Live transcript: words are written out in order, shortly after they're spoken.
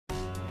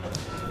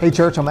Hey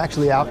church, I'm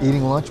actually out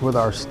eating lunch with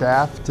our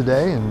staff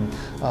today and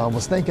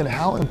was thinking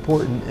how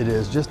important it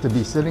is just to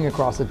be sitting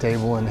across the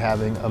table and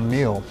having a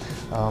meal.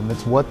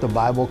 It's what the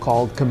Bible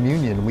called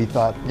communion. We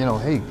thought,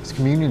 hey, is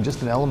communion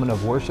just an element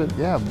of worship?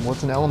 Yeah,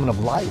 what's an element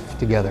of life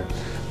together,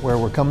 where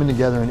we're coming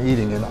together and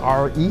eating. And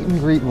our eat and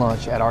greet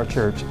lunch at our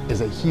church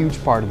is a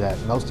huge part of that.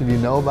 Most of you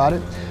know about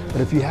it, but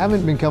if you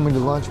haven't been coming to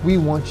lunch, we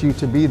want you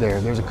to be there.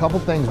 There's a couple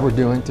things we're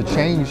doing to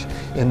change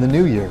in the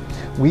new year.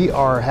 We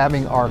are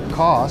having our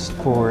cost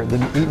for the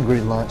eat and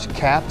greet lunch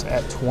capped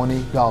at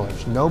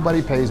 $20.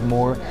 Nobody pays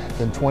more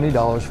than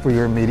 $20 for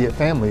your immediate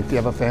family. If you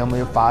have a family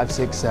of 5,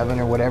 6, 7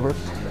 or whatever,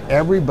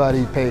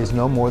 everybody pays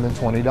no more than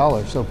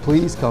 $20. So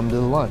please come to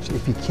the lunch.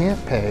 If you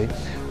can't pay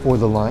for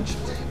the lunch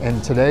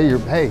and today you're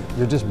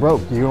just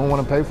broke, you don't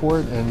want to pay for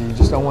it and you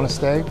just don't want to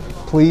stay,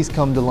 please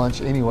come to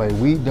lunch anyway.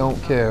 We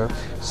don't care,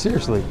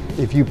 seriously,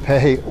 if you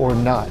pay or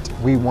not.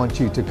 We want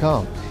you to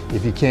come.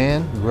 If you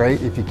can,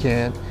 great. If you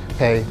can't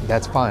pay,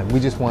 that's fine. We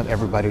just want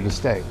everybody to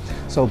stay.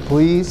 So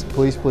please,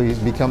 please, please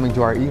be coming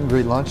to our eat and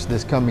greet lunch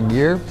this coming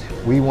year.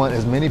 We want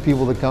as many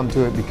people to come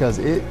to it because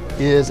it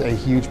is a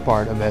huge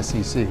part of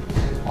SCC.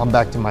 I'm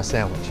back to my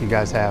sandwich. You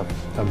guys have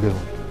a good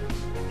one.